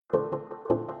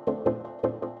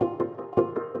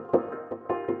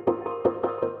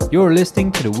You're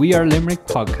listening to the We Are Limerick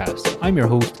podcast. I'm your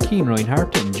host, Cian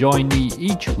Reinhardt, and join me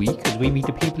each week as we meet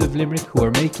the people of Limerick who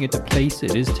are making it the place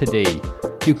it is today.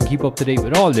 You can keep up to date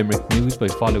with all Limerick news by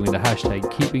following the hashtag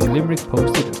Keeping Limerick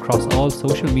Posted across all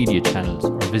social media channels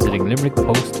or visiting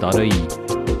limerickpost.ie.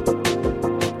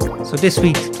 So this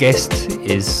week's guest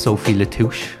is Sophie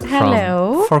Latouche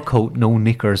Hello. from Fur Coat No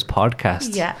Knickers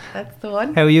podcast. Yeah, that's the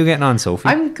one. How are you getting on, Sophie?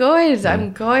 I'm good.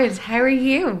 I'm good. How are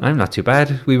you? I'm not too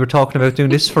bad. We were talking about doing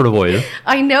this for a while.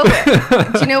 I know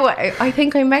it. Do you know what? I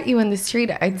think I met you on the street.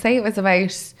 I'd say it was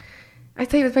about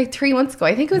 3 months ago.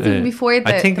 I think it was even before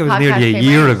the I think it was podcast nearly a came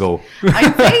year out. ago.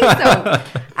 I'd say so.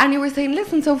 And you were saying,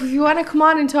 listen, so if you want to come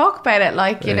on and talk about it,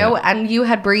 like, you know, and you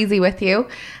had Breezy with you.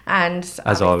 And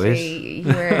as always, you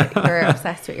were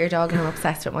obsessed with your dog and I'm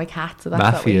obsessed with my cat. So that's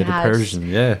Mafia, what we the had Persian,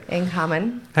 yeah. in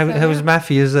common. How's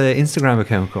Mafia's Instagram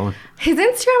account going? His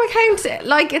Instagram account,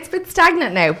 like, it's a bit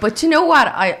stagnant now. But you know what?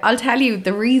 I'll tell you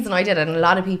the reason I did it. And a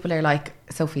lot of people are like,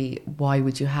 Sophie, why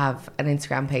would you have an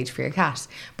Instagram page for your cat?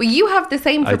 But you have the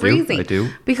same for Breezy. I do.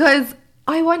 Because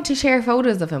I want to share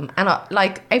photos of him. And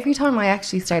like, every time I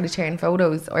actually started sharing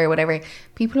photos or whatever,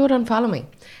 people would unfollow me.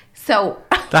 So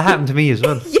that happened to me as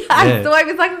well. yeah, so I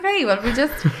was like, okay, well, we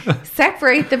just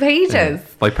separate the pages. Yeah.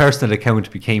 My personal account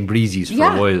became Breezy's for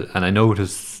a while, and I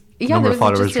noticed the number of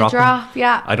followers dropping.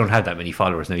 Yeah, I don't have that many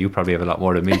followers now. You probably have a lot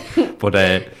more than me, but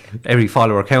every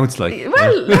follower counts. Like,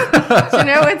 well, you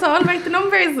know, it's all about the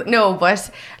numbers. No, but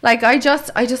like, I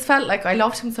just felt like I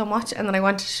loved him so much, and then I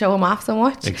wanted to show him off so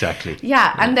much. Exactly.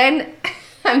 Yeah, and then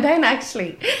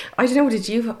actually, I don't know, did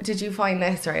you find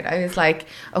this, right? I was like,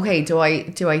 okay, do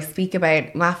I speak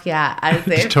about Mafia as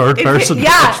if third person?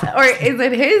 Yeah, or is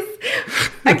it his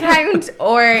account,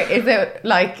 or is it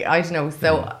like, I don't know,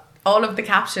 so all of the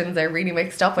captions are really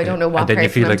mixed up. I don't know what person I'm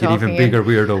talking. And then you feel like an even bigger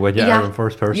weirdo when you are in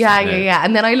first person. Yeah.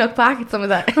 And then I look back at some of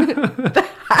the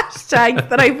hashtags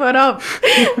that I put up,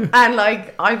 and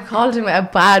like, I've called him a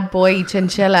bad boy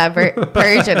chinchilla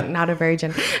virgin, not a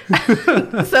virgin.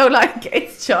 So like,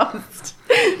 it's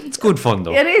good fun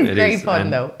though. It is very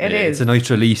fun though. It is. It's a nice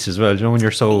release as well. You know, when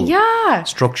you're so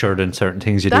structured in certain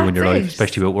things you do in your life,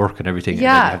 especially with work and everything, and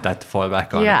then you have that to fall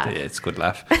back on. It's a good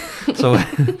laugh. So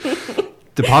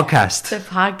the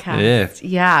podcast.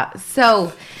 Yeah.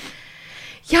 So,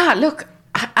 yeah, look,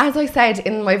 as I said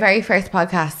in my very first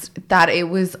podcast, that it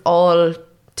was all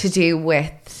to do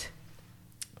with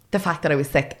the fact that I was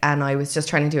sick and I was just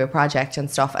trying to do a project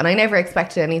and stuff. And I never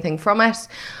expected anything from it.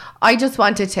 I just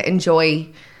wanted to enjoy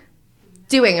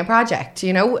doing a project,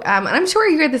 you know. And I'm sure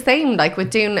you're the same, like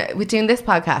with doing this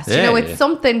podcast. You know, it's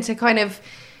something to kind of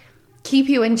keep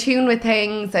you in tune with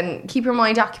things and keep your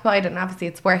mind occupied, and obviously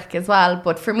it's work as well,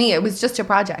 but for me it was just a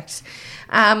project,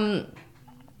 and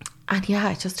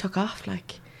yeah, it just took off.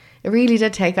 Like, it really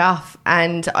did take off,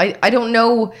 and I don't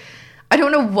know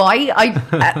why.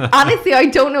 Honestly, I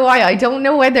don't know why. I don't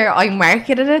know whether I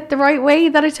marketed it the right way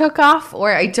that it took off,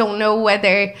 or I don't know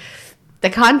whether the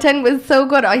content was so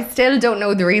good. I still don't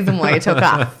know the reason why it took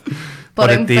off. But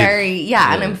I'm very,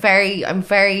 and I'm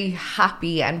very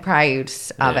happy and proud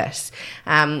of it.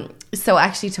 So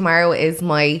actually tomorrow is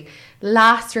my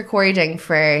last recording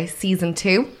for season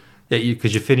 2. Yeah,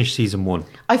 because you finished season 1.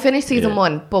 I finished season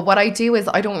 1, but what I do is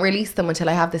I don't release them until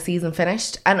I have the season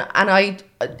finished, and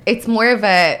it's more of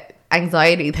a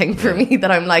anxiety thing for me, that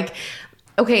I'm like,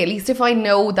 okay, at least if I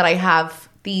know that I have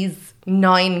these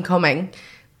 9 coming,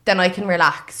 then I can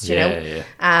relax, you know. Yeah.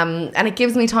 And it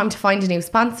gives me time to find a new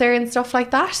sponsor and stuff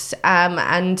like that.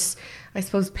 And I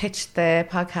suppose pitch the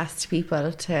podcast to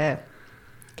people to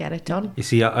get it done. You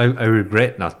see, I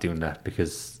regret not doing that,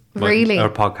 because our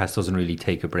podcast doesn't really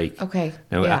take a break. Okay.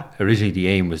 Now, originally the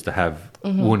aim was to have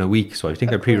one a week, so I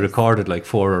think I pre-recorded like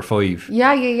 4 or 5.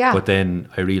 Yeah. But then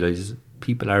I realised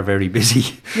people are very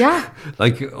busy. Yeah.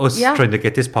 Like us trying to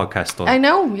get this podcast done. I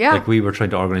know, yeah. Like, we were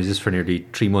trying to organise this for nearly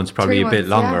 3 months, probably a bit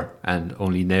longer, and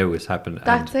only now it's happened.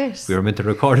 That's and it. We were meant to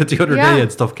record it the other day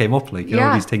and stuff came up. Like, you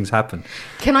know, these things happen.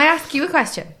 Can I ask you a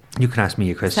question? You can ask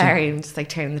me a question. Sorry, I'm just like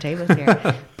turning the tables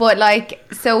here. But like,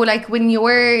 so like, when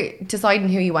you're deciding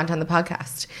who you want on the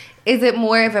podcast, is it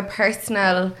more of a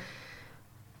personal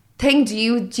thing? Do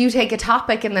you take a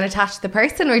topic and then attach the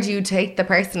person, or do you take the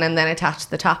person and then attach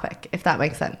the topic, if that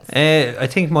makes sense? I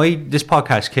think this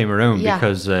podcast came around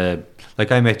because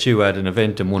like, I met you at an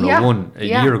event in 101 a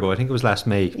year ago. I think it was last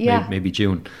May, maybe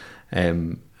June,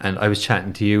 and I was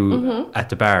chatting to you at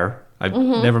the bar. I've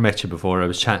never met you before. I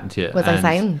was chatting to you. Was I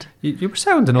sound? You were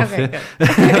sound enough, okay,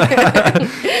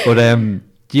 But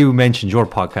you mentioned your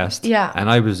podcast. Yeah. And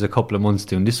I was a couple of months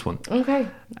doing this one. Okay.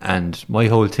 And my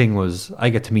whole thing was I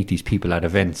get to meet these people at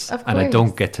events Of and I course.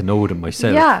 don't get to know them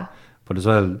myself. Yeah. But as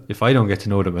well, if I don't get to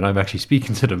know them and I'm actually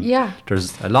speaking to them, Yeah.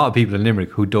 there's a lot of people in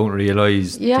Limerick who don't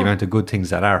realise Yeah. the amount of good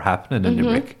things that are happening in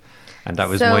Limerick. And that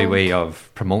was So- my way of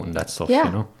promoting that stuff, Yeah.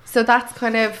 you know. So that's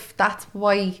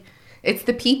why it's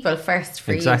the people first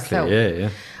for Exactly, you. So yeah.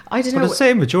 I don't But know. the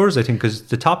same with yours, I think, because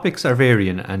the topics are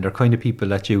varying and they're kind of people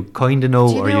that you kind of know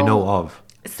Do you or you know- know of.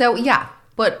 So yeah,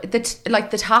 but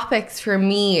the topics for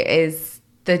me is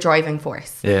the driving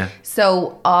force. Yeah.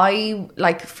 So I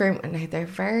they're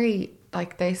very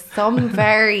there's some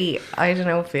very I don't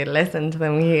know if you listen to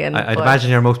them, Ian. I'd but imagine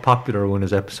your most popular one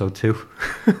is episode 2.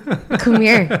 Come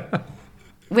here.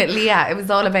 With Leah, it was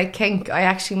all about kink. I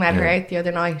actually met her Yeah. out the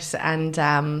other night,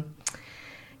 and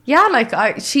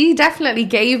she definitely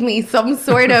gave me some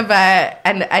sort of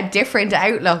a different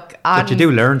outlook on. But you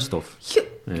do learn stuff.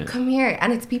 Come here,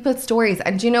 and it's people's stories,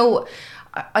 and you know,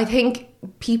 I think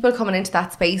people coming into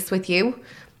that space with you,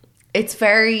 it's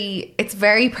very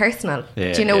personal.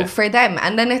 Yeah, do you know, yeah. for them,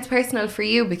 and then it's personal for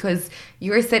you because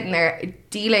you're sitting there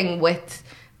dealing with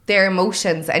their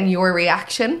emotions and your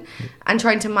reaction and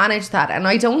trying to manage that. And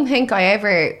I don't think I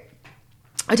ever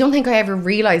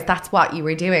realized that's what you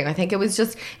were doing. I think it was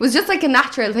just like a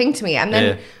natural thing to me. And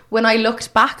then when I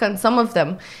looked back on some of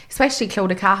them, especially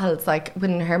Clodagh Cahill's, like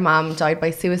when her mom died by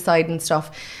suicide and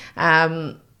stuff,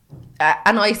 and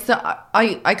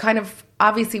I kind of,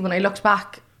 obviously when I looked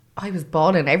back, I was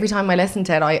bawling. Every time I listened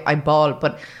to it, I bawled.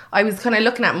 But I was kind of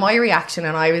looking at my reaction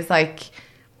and I was like,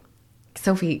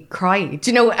 Sophie, cry,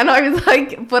 do you know? And I was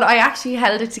like, but I actually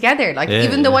held it together. Like,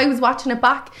 even though I was watching it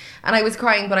back and I was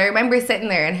crying, but I remember sitting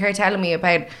there and her telling me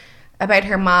about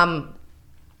her mom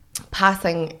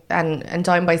passing and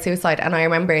dying by suicide. And I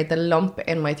remember the lump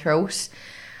in my throat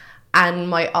and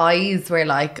my eyes were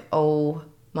like, oh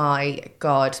my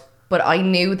God. But I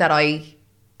knew that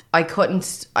I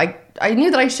couldn't, I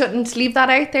knew that I shouldn't leave that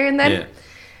out there and then. Yeah.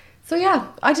 So yeah,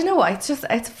 I don't know.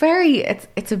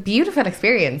 It's a beautiful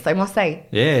experience, I must say.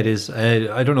 Yeah, it is.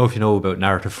 I don't know if you know about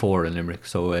Narrative 4 in Limerick.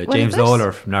 So James is it?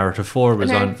 Lawler from Narrative 4 was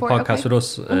Narrative on 4, podcast okay. with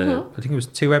us. I think it was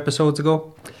 2 episodes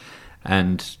ago,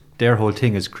 and their whole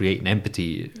thing is creating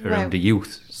empathy around Wow. the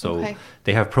youth. So Okay.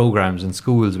 they have programs in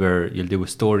schools where you'll do a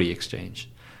story exchange.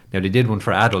 Now they did one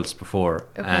for adults before,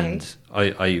 Okay. and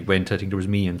I went. I think there was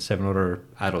me and 7 other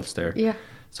adults there. Yeah.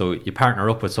 So you partner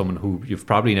up with someone who you've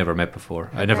probably never met before.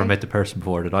 I never Okay. met the person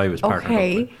before that I was partnered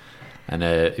Okay. up with. And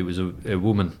it was a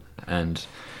woman, and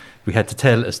we had to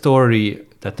tell a story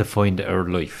that defined our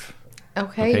life.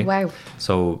 Okay, wow.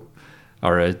 So,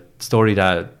 or a story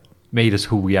that made us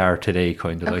who we are today,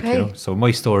 kind of like, you Okay. know. So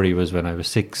my story was when I was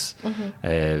 6,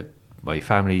 Mm-hmm. my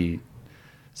family,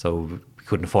 so we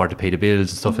couldn't afford to pay the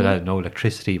bills and stuff Mm-hmm. like that, no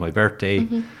electricity, my birthday,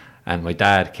 and my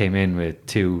dad came in with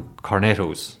 2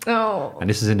 cornetos. Oh. And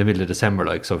this is in the middle of December,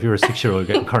 like, so if you're a 6-year-old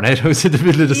getting cornetos in the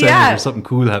middle of December, Yeah. there's something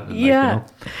cool happening, like, Yeah. you know.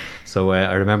 So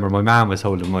I remember my mum was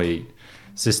holding my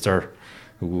sister,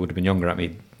 who would have been younger at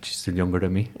me. She's still younger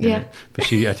than me. Yeah.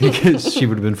 But I think she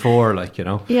would have been 4, like, you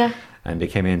know. Yeah. And they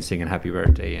came in singing happy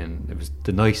birthday, and it was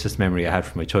the nicest memory I had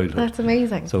from my childhood. That's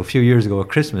amazing. So a few years ago at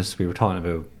Christmas, we were talking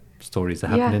about stories that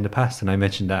happened Yeah. in the past, and I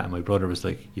mentioned that, and my brother was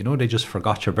like, you know, they just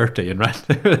forgot your birthday and ran.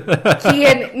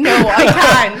 Ian, no, I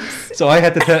can't. So I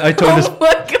had to tell, I told this, Oh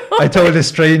my God. I told a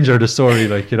stranger the story,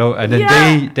 like, you know, and then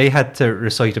Yeah. they had to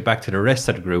recite it back to the rest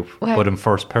of the group, Wow. but in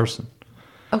first person,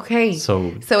 Okay.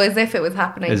 So as if it was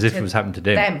happening as if to it was happening to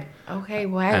them. Okay,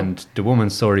 wow. And the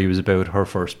woman's story was about her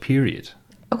first period.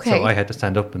 Okay. So I had to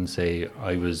stand up and say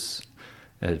I was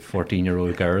a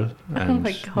 14-year-old girl. And, oh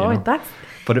my God, you know, that's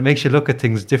but it makes you look at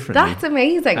things differently. That's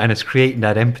amazing. And it's creating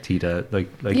that empathy that, like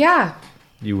yeah.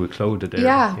 you would clothe it there.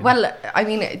 Yeah. you know. Well, I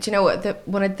mean, do you know what?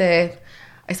 One of the,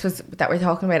 I suppose that we're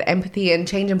talking about empathy and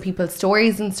changing people's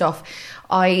stories and stuff.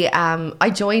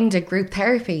 I joined a group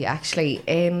therapy actually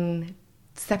in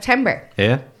September.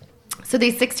 Yeah. So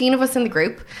there's 16 of us in the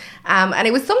group. And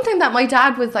it was something that my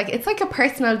dad was like, it's like a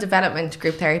personal development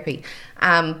group therapy.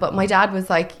 But my dad was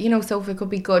like, you know, Sophie, it could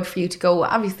be good for you to go.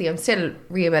 Obviously, I'm still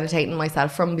rehabilitating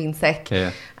myself from being sick.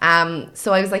 Yeah.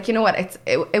 So I was like, you know what,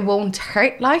 it won't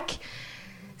hurt, like.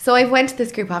 So I went to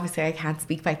this group. Obviously, I can't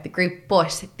speak about the group,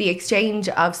 but the exchange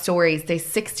of stories, there's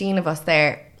 16 of us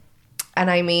there. And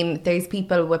I mean, there's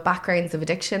people with backgrounds of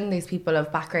addiction. There's people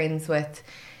of backgrounds with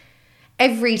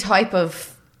every type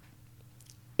of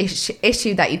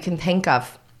issue that you can think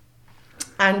of.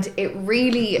 And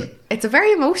it's a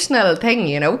very emotional thing,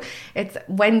 you know. It's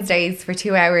Wednesdays for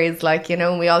 2 hours, like, you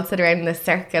know, and we all sit around in this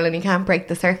circle and you can't break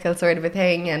the circle sort of a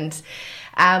thing. And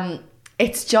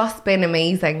it's just been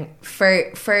amazing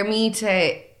for me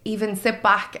to even sit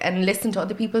back and listen to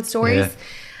other people's stories. Yeah.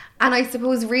 And I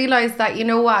suppose realize that, you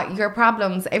know what, your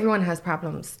problems, everyone has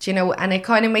problems, do you know, and it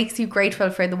kind of makes you grateful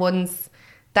for the ones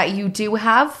that you do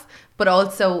have, but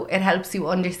also it helps you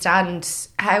understand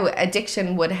how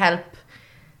addiction would help,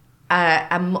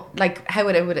 like how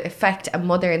it would affect a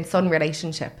mother and son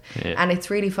relationship. Yeah. And it's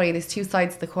really funny, there's two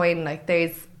sides of the coin. Like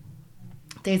there's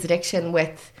addiction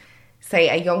with, say,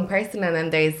 a young person, and then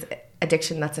there's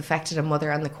addiction that's affected a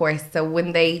mother on the course. So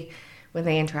when they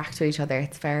interact with each other,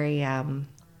 it's very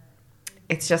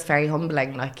it's just very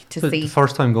humbling, like, to see. The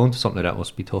first time going to something like that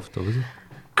must be tough, though, is it?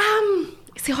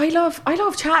 See, I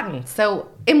love chatting. So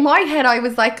in my head, I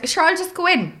was like, sure, I'll just go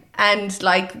in and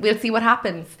like we'll see what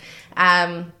happens.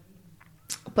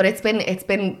 But it's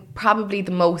been probably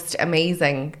the most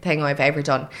amazing thing I've ever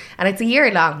done, and it's a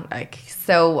year long. Like,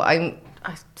 so I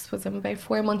suppose I'm about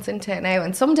 4 months into it now,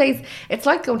 and some days it's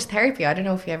like going to therapy. I don't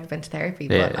know if you've ever been to therapy,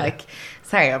 but like,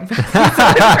 sorry, I'm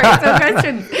some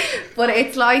questions, but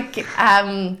it's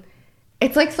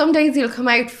like some days you'll come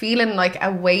out feeling like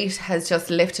a weight has just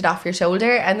lifted off your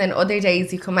shoulder, and then other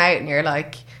days you come out and you're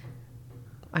like,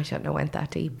 I shouldn't have went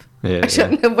that deep. I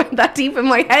shouldn't have went that deep in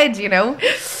my head, you know.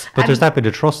 But there's that bit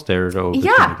of trust there, though,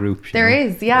 between the group. There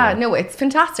is. No, it's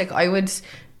fantastic. I would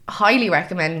highly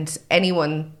recommend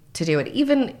anyone to do it,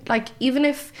 even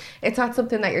if it's not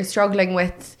something that you're struggling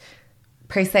with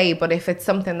per se, but if it's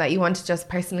something that you want to just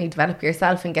personally develop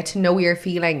yourself and get to know your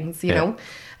feelings, you know,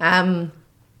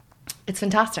 it's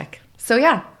fantastic. So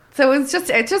yeah, so it's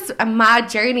just a mad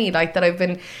journey, like, that I've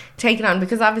been taking on,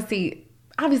 because obviously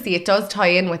it does tie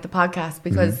in with the podcast,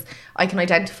 because I can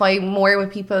identify more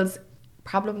with people's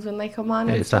problems when they come on.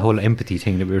 Yeah, it's that whole empathy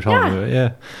thing that we were talking about.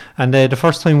 Yeah. And the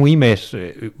first time we met,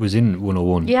 it was in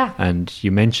 101. Yeah. And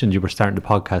you mentioned you were starting the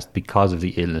podcast because of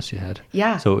the illness you had.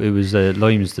 Yeah. So it was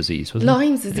Lyme's disease, wasn't it?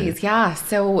 Lyme's disease, yeah.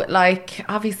 So, like,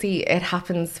 obviously it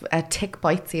happens, a tick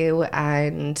bites you,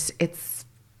 and it's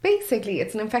basically,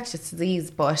 it's an infectious disease,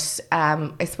 but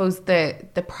I suppose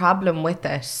the problem with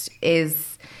it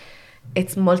is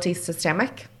it's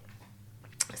multi-systemic.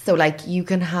 So, like, you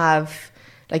can have,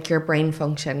 like, your brain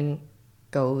function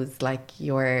goes, like,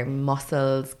 your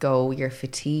muscles go, your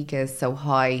fatigue is so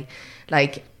high,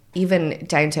 like, even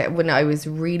down to when I was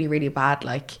really, really bad,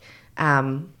 like,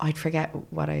 I'd forget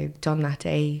what I'd done that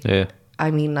day. Yeah.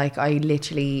 I mean, like, I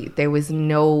literally, there was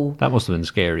no... That must have been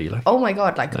scary, like. Oh my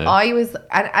God, like, I was...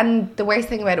 And the worst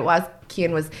thing about it was,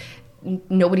 Cian, was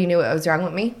nobody knew what was wrong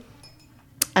with me.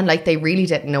 And, like, they really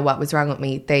didn't know what was wrong with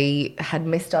me. They had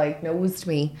misdiagnosed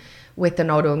me with an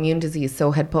autoimmune disease,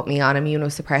 so had put me on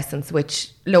immunosuppressants,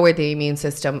 which lowered the immune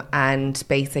system, and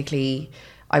basically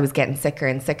I was getting sicker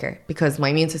and sicker because my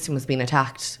immune system was being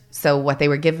attacked. So what they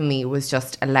were giving me was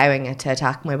just allowing it to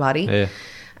attack my body. Yeah.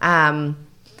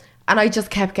 And I just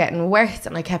kept getting worse,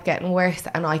 and I kept getting worse,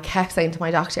 and I kept saying to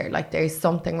my doctor, like, there's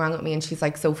something wrong with me, and she's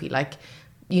like, Sophie, like,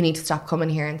 you need to stop coming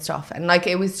here and stuff. And, like,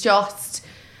 it was just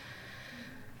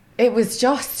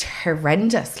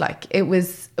horrendous. Like, it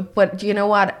was, but you know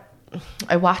what?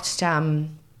 I watched Oprah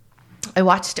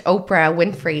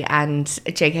Winfrey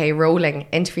and J.K. Rowling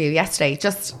interview yesterday.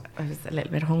 I was a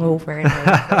little bit hungover and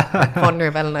I was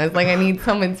vulnerable, and I was like, I need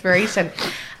some inspiration.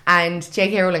 And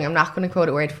J.K. Rowling, I'm not going to quote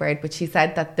it word for word, but she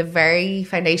said that the very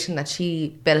foundation that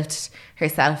she built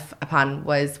herself upon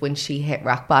was when she hit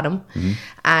rock bottom,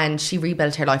 and she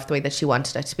rebuilt her life the way that she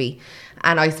wanted it to be.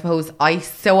 And I suppose I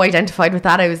so identified with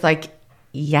that. I was like,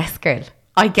 yes, girl,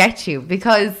 I get you.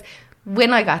 Because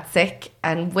when I got sick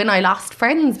and when I lost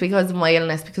friends because of my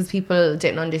illness, because people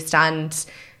didn't understand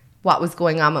what was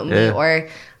going on with me, or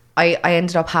I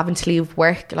ended up having to leave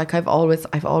work. Like, I've always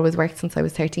worked since I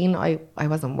was 13. I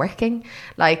wasn't working.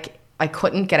 Like, I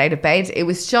couldn't get out of bed. It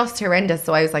was just horrendous.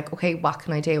 So I was like, okay, what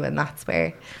can I do? And that's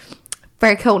where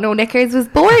Coat No Knickers was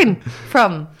born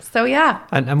from. So yeah.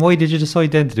 And why did you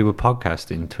decide then to do a podcast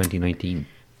in 2019?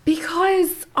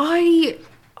 Because I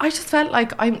just felt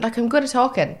like I'm good at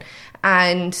talking,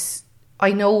 and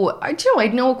I know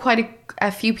quite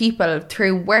a few people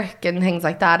through work and things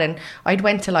like that, and I'd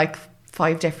went to like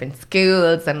 5 different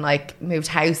schools and like moved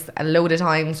house a load of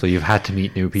times. So you've had to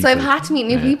meet new people. So I've had to meet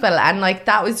new people, and like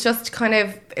that was just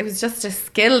it was just a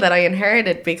skill that I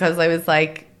inherited, because I was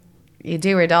like, you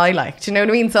do or die, like, do you know what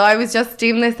I mean? So I was just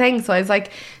doing this thing. So I was like,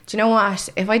 do you know what?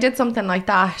 If I did something like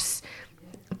that,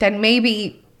 then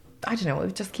maybe, I don't know, it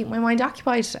would just keep my mind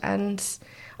occupied. And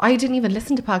I didn't even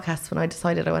listen to podcasts when I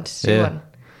decided I wanted to do one.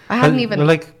 I hadn't even... Well,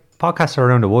 like, podcasts are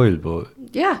around a while, but...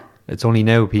 Yeah. It's only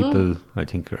now people, I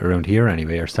think, around here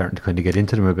anyway, are starting to kind of get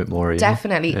into them a bit more.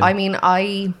 Definitely. Yeah. I mean,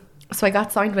 I So I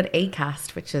got signed with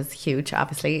Acast, which is huge,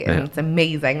 obviously, and it's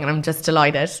amazing, and I'm just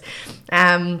delighted.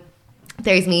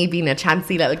 There's me being a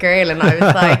chancy little girl, and I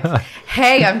was like,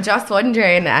 hey, I'm just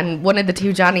wondering. And one of the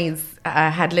two Johnnies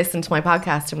had listened to my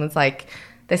podcast and was like,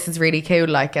 this is really cool.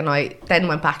 Like, and I then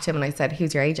went back to him and I said,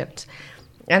 who's your agent?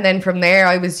 And then from there,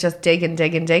 I was just digging.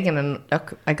 And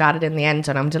look, I got it in the end,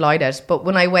 and I'm delighted. But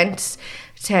when I went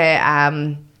to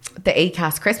the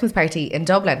Acast Christmas party in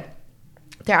Dublin,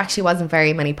 there actually wasn't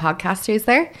very many podcasters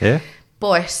there. Yeah.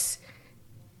 But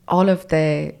all of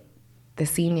the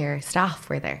senior staff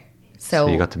were there. So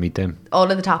you got to meet them. All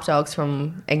of the top dogs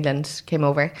from England came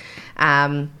over.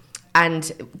 And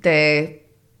the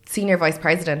senior vice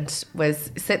president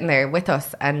was sitting there with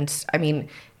us. And I mean, it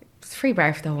was free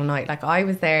bar for the whole night. Like, I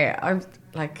was there. I was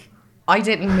like, I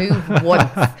didn't move once.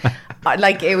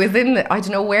 Like, it was in I don't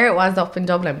know where it was up in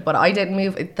Dublin, but I didn't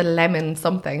move.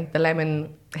 The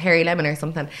Hairy Lemon or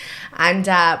something. And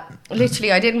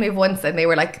literally, I didn't move once. And they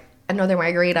were like, another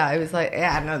margarita. I was like,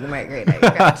 yeah, another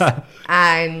margarita.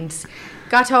 And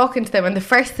got talking to them, and the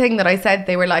first thing that I said,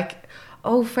 they were like,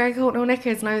 oh, fair coat, no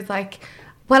knickers. And I was like,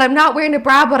 well, I'm not wearing a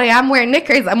bra, but I am wearing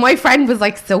knickers. And my friend was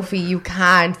like, Sophie, you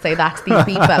can't say that to these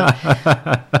people.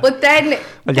 But then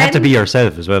you have to be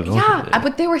yourself as well, don't you? Yeah,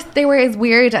 but they were as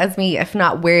weird as me, if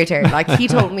not weirder. Like, he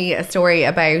told me a story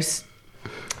about,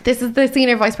 this is the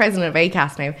senior vice president of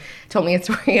Acast now, told me a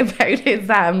story about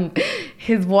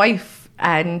his wife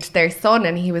and their son,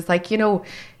 and he was like, you know,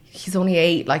 he's only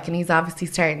 8, like, and he's obviously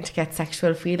starting to get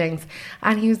sexual feelings.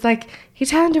 And he was like, he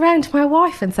turned around to my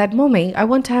wife and said, Mummy, I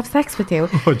want to have sex with you.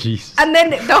 Oh, jeez. And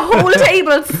then the whole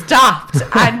table stopped,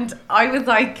 and I was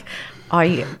like,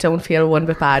 I don't feel one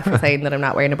bit bad for saying that I'm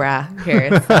not wearing a bra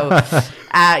here. So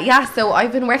so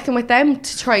I've been working with them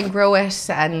to try and grow it,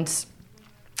 and it's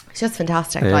just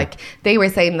fantastic. Yeah. Like, they were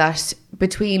saying that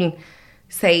between,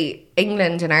 say,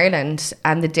 England and Ireland,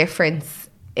 and the difference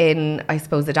in, I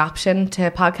suppose, adoption to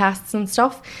podcasts and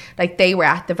stuff, like, they were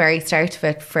at the very start of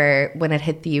it for when it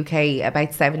hit the UK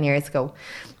about 7 years ago.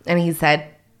 And he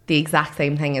said the exact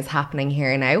same thing is happening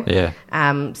here now. Yeah.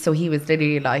 So he was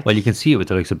literally like, well, you can see it with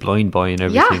the likes of Blind Boy and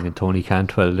everything, and Tony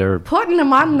Cantwell. They're putting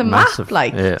them on the massive,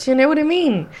 map, like, do you know what I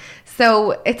mean?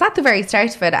 So it's at the very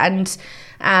start of it, and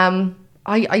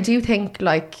I do think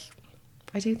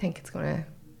it's going to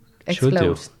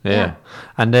explode. Yeah.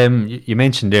 And you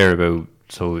mentioned there about,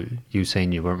 so you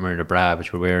saying you weren't wearing a bra but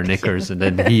you were wearing knickers, and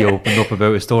then he opened up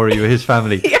about a story with his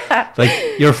family. Yeah.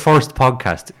 Like, your first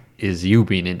podcast is you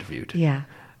being interviewed. Yeah.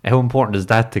 How important is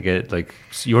that to get, like,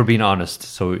 you're being honest,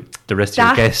 so the rest of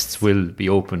your guests will be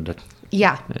open?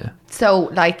 Yeah.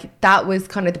 So, like, that was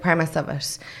kind of the premise of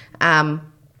it.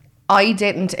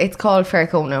 It's called Fair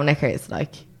Coat, No Knickers.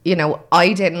 Like, you know,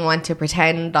 I didn't want to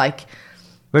pretend like...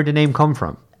 Where'd the name come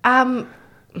from?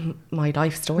 My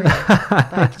life story.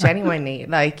 Like, genuinely.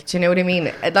 Like, do you know what I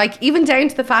mean? Like, even down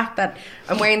to the fact that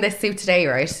I'm wearing this suit today,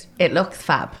 right? It looks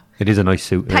fab. It is a nice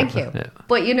suit. Thank you. Yeah.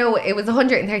 But, you know, it was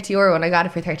 €130 and I got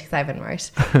it for 37,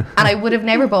 right? And I would have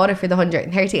never bought it for the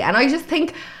 130. And I just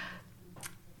think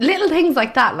little things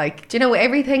like that, like, do you know,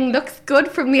 everything looks good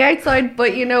from the outside,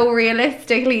 but, you know,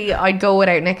 realistically, I'd go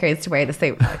without knickers to wear the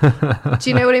suit. Like, do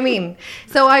you know what I mean?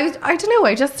 So I don't know.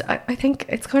 I think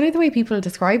it's kind of the way people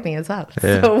describe me as well.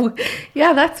 Yeah. So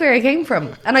yeah, that's where I came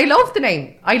from, and I love the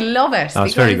name. I love it. Oh,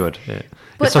 it's very good. Yeah.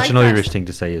 It's such an Irish thing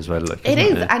to say as well. Like, it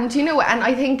is, and you know, and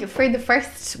I think for the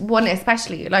first one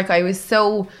especially, like, I was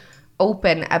so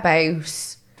open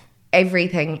about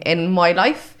everything in my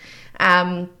life,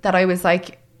 that I was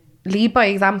like, lead by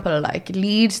example. Like,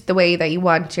 lead the way that you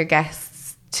want your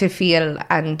guests to feel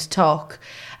and talk.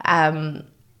 And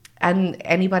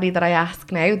anybody that I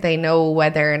ask now, they know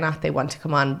whether or not they want to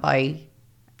come on by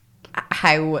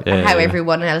how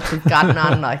everyone else has gotten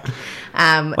on. Like,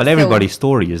 well, everybody's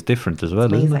story is different as well.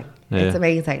 Amazing. Isn't it? Yeah. It's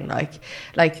amazing.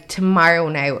 Like tomorrow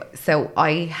now. So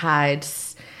I had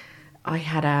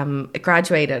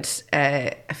graduated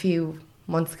a few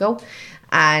months ago,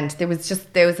 and there was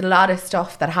a lot of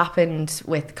stuff that happened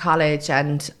with college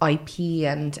and IP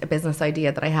and a business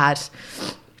idea that I had,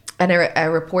 and a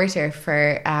reporter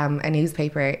for a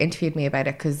newspaper interviewed me about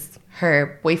it because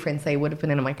her boyfriend would have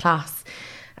been in my class,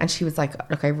 and she was like,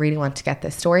 look, I really want to get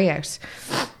this story out.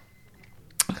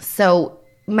 So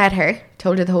met her,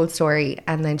 told her the whole story,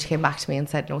 and then she came back to me and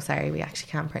said, no, sorry, we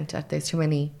actually can't print it, there's too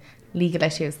many legal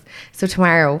issues. So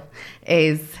tomorrow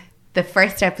is the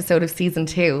first episode of season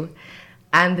 2,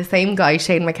 and the same guy,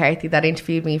 Shane McCarthy, that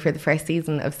interviewed me for the first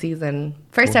episode of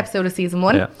season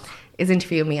 1, is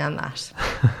interviewing me on that.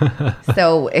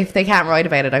 So if they can't write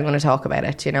about it, I'm going to talk about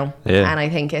it, you know. Yeah. And I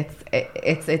think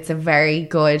it's a very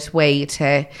good way to.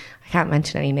 I can't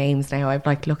mention any names now. I've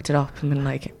like looked it up and been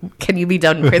like, can you be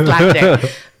done for slander?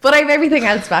 But I have everything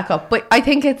else back up. But I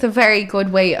think it's a very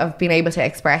good way of being able to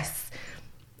express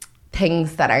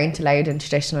things that aren't allowed in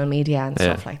traditional media and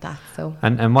stuff like that. So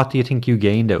and what do you think you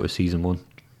gained out of season 1?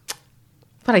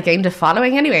 But I gained a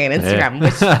following anyway on Instagram,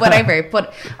 which whatever.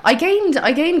 But I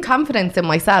gained confidence in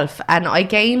myself, and I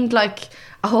gained like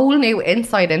a whole new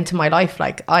insight into my life.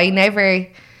 Like I never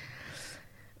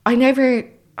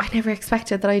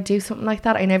expected that I'd do something like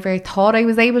that. I never thought I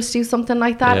was able to do something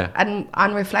like that. Yeah. And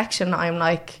on reflection, I'm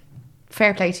like,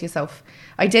 fair play to yourself.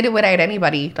 I did it without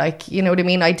anybody. Like, you know what I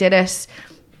mean? I did it.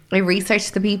 I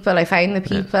researched the people. I found the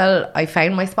people. I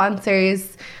found my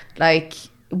sponsors. Like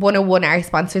 101 are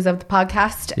sponsors of the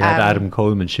podcast. You had Adam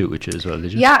Coleman shoot with you as well,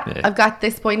 did you? Yeah, I've got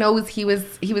This Boy Knows. He was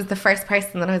the first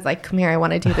person that I was like, come here, I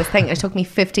want to do this thing. It took me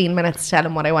 15 minutes to tell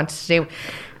him what I wanted to do.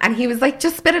 And he was like,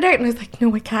 just spit it out. And I was like,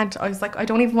 no, I can't. I was like, I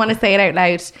don't even want to say it out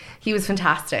loud. He was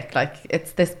fantastic. Like,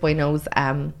 it's This Boy Knows.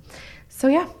 So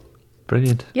yeah.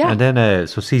 Brilliant. Yeah. And then,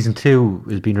 so season 2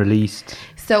 is being released.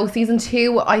 So season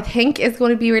 2, I think, is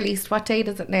going to be released. What date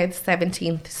is it now? The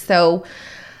 17th. So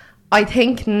I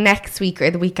think next week or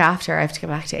the week after, I have to go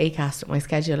back to Acast with my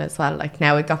schedule as well. Like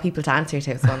now I've got people to answer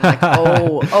to. So I'm like,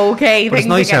 oh, okay. But it's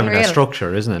nice having that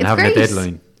structure, isn't it? And having a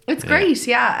deadline. It's great,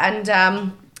 yeah. And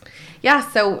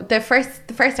so the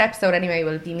first episode anyway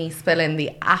will be me spilling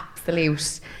the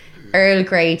absolute Earl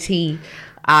Grey tea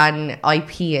on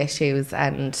IP issues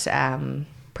and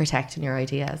protecting your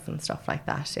ideas and stuff like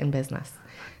that in business.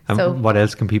 And so, what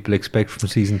else can people expect from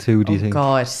season 2, do you think?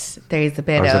 God, there's a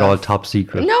bit of... Or is it all top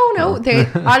secret? No.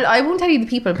 I won't tell you the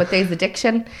people, but there's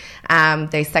addiction,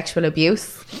 there's sexual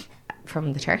abuse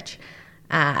from the church.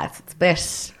 It's a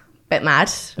bit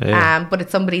mad, but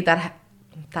it's somebody that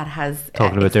has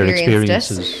talking about their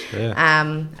experiences.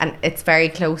 And it's very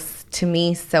close to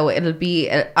me, so it'll be...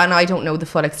 And I don't know the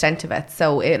full extent of it,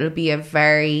 so it'll be a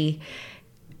very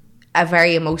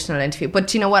emotional interview. But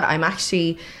do you know what?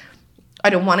 I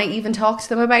don't want to even talk to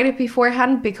them about it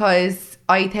beforehand, because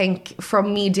I think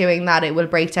from me doing that, it will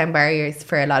break down barriers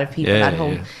for a lot of people at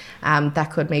home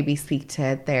that could maybe speak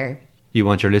to their... You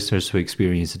want your listeners to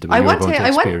experience it the way I want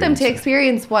them to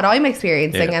experience what I'm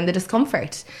experiencing and the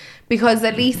discomfort, because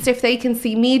at least if they can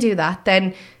see me do that,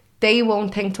 then they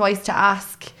won't think twice to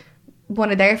ask one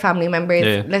of their family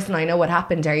members, listen, I know what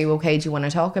happened. Are you okay? Do you want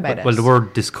to talk about it? Well, the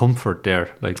word discomfort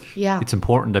there, it's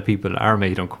important that people are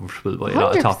made uncomfortable by a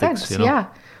lot of topics, you know? Yeah.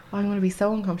 Oh, I'm going to be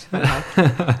so uncomfortable. Do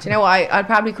you know what? I'll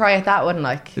probably cry at that one.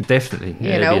 Definitely.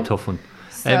 Yeah, it'll be a tough one.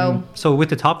 So with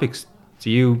the topics,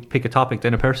 do you pick a topic,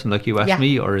 then a person like you asked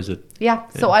me, or is it? Yeah.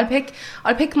 So I'll pick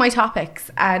my topics,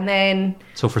 and then...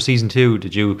 So for season 2,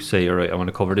 did you say, all right, I want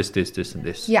to cover this, and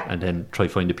this? Yeah. And then try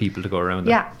find the people to go around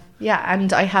that? Yeah,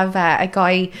 and I have a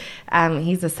guy,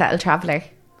 he's a settled traveller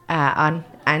on,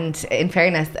 and in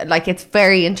fairness, it's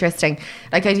very interesting.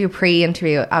 I do a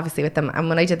pre-interview, obviously, with them, and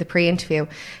when I did the pre-interview,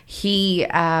 he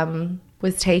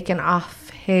was taken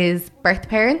off his birth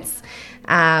parents,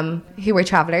 who were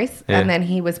travellers, and then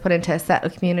he was put into a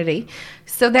settled community.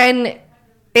 So then,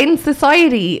 in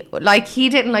society, he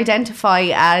didn't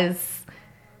identify as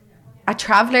a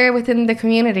traveller within the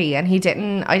community, and he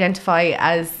didn't identify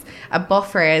as a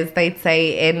buffer, as they'd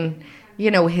say, in,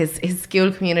 his school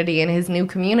community and his new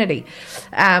community.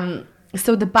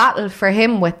 So the battle for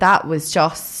him with that was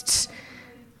just,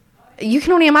 you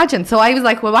can only imagine. So I was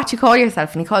like, well, what do you call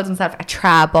yourself? And he calls himself a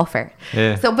tra buffer.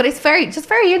 Yeah. So, but it's very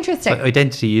interesting. But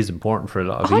identity is important for a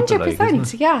lot of people.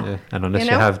 100%, yeah. And unless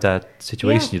you have that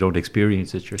situation, you don't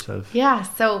experience it yourself. Yeah,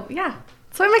 so yeah.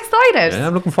 So I'm excited. Yeah,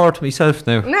 I'm looking forward to myself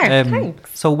now. No,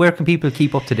 thanks. So where can people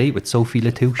keep up to date with Sophie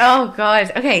Latouche? Oh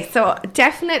God. Okay, so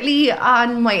definitely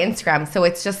on my Instagram. So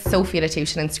it's just Sophie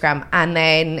Latouche on Instagram, and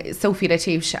then Sophie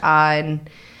Latouche on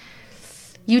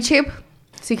YouTube.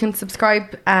 So you can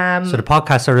subscribe. So the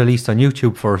podcasts are released on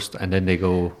YouTube first, and then they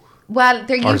go... Well,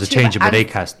 they're YouTube. Or is it changing with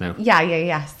Acast now?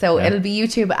 Yeah. So it'll be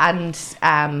YouTube and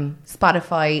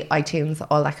Spotify, iTunes,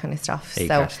 all that kind of stuff. Acast.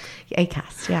 So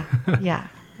Acast, yeah.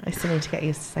 I still need to get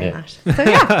used to saying that. So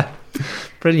yeah.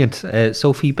 Brilliant.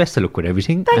 Sophie, best of luck with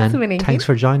everything. Thanks a million. Thanks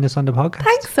for joining us on the podcast.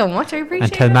 Thanks so much. I appreciate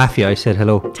it. And tell Mafia I said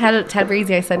hello. Tell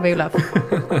Breezy I said boo love.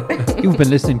 You've been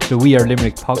listening to the We Are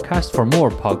Limerick podcast. For more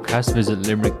podcasts, visit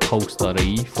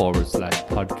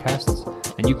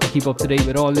limerickpost.ie/podcasts. And you can keep up to date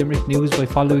with all Limerick news by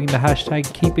following the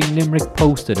hashtag Keeping Limerick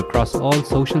Posted across all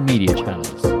social media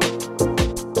channels.